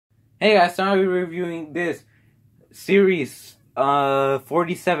Hey guys, so I'll be reviewing this series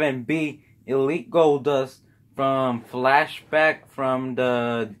 47B Elite Goldust from Flashback from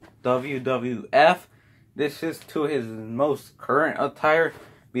the WWF. This is to his most current attire,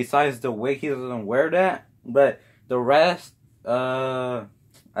 besides the wig. He doesn't wear that, but the rest, I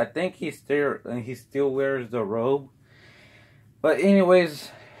think he still wears the robe. But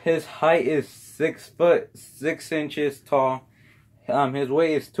anyways, his height is 6 foot 6 inches tall. His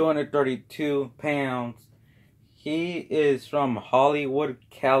weight is 232 pounds. He is from Hollywood,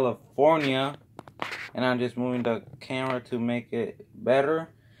 California. And I'm just moving the camera to make it better.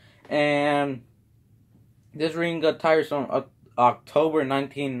 And this ring attire is from October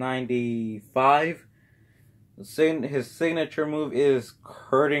 1995. His signature move is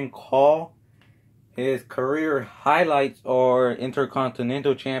curtain call. His career highlights are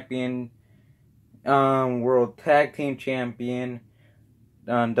Intercontinental Champion, World Tag Team Champion,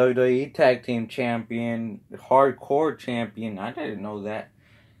 WWE Tag Team Champion, Hardcore Champion. I didn't know that.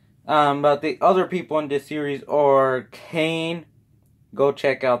 But the other people in this series are Kane. Go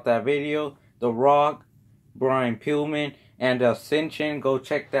check out that video. The Rock, Brian Pillman, and Ascension. Go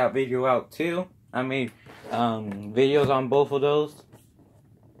check that video out too. I made videos on both of those.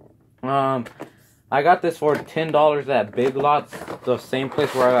 I got this for $10 at Big Lots, the same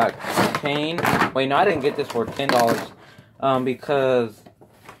place where I got Kane. Wait, no, I didn't get this for $10. Because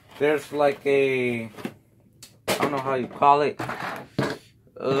there's like a, I don't know how you call it.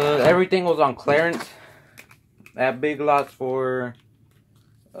 Everything was on clearance at Big Lots for,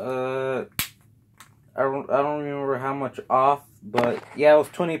 I don't remember how much off, but yeah, it was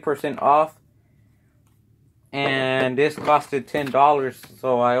 20% off. And this costed $10,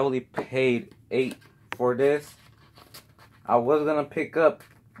 so I only paid $8 for this. I was gonna pick up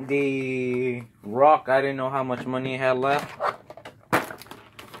the Rock. I didn't know how much money I had left.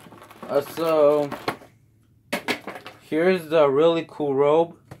 So here's the really cool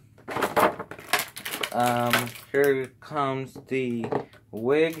robe. Here comes the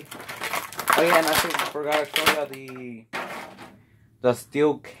wig. Oh yeah, and I forgot to show you the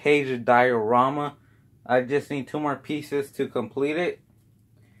steel cage diorama. I just need 2 more pieces to complete it.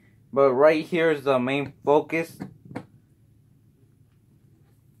 But right here is the main focus.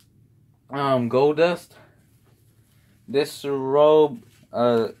 Goldust. This robe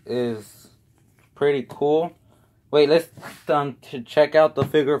is pretty cool. Wait, let's to check out the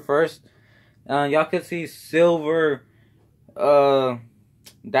figure first. Y'all can see silver.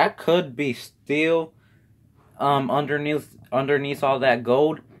 That could be steel. Underneath all that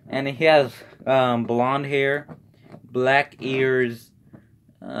gold, and he has blonde hair, black ears,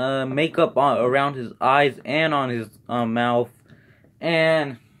 makeup around his eyes and on his mouth,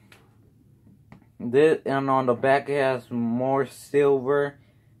 and on the back it has more silver.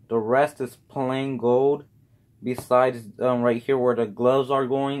 The rest is plain gold, besides right here where the gloves are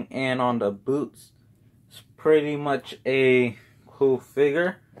going, and on the boots. It's pretty much a cool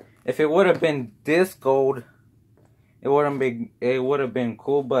figure. If it would have been this gold, it would have been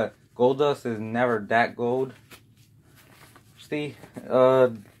cool, but Goldust is never that gold. See,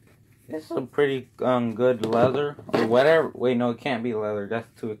 it's a pretty good leather or whatever. Wait, no, it can't be leather. That's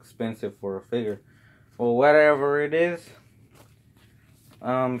too expensive for a figure. Well, whatever it is,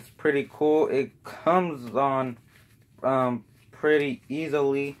 it's pretty cool. It comes on pretty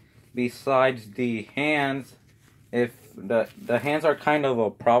easily. Besides the hands, if the hands are kind of a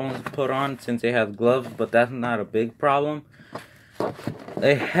problem to put on since it has gloves, but that's not a big problem.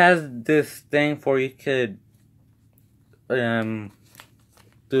 It has this thing for you could do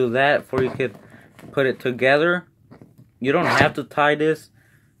that, for you could put it together. You don't have to tie this.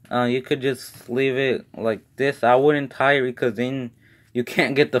 You could just leave it like this. I wouldn't tie it because then you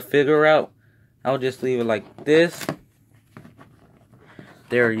can't get the figure out. I'll just leave it like this.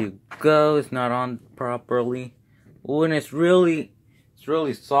 There you go. It's not on properly. Oh, and it's really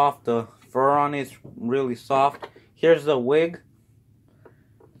soft. The fur on it's really soft. Here's the wig.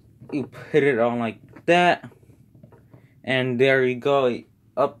 You put it on like that, and there you go.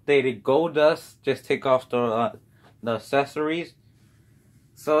 Updated Goldust. Just take off the accessories.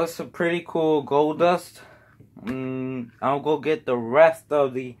 So it's a pretty cool Goldust. I'll go get the rest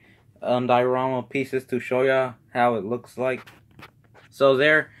of the diorama pieces to show you how it looks like. So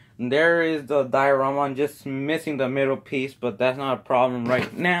there is the diorama. I'm just missing the middle piece, but that's not a problem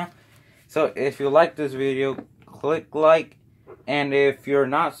right now. So if you like this video, click like, and if you're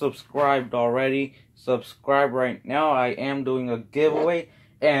not subscribed already, subscribe right now. I am doing a giveaway,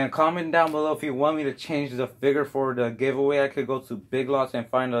 and comment down below if you want me to change the figure for the giveaway. I could go to Big Lots and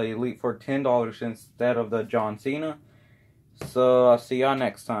find the Elite for $10 instead of the John Cena. So I'll see y'all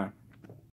next time.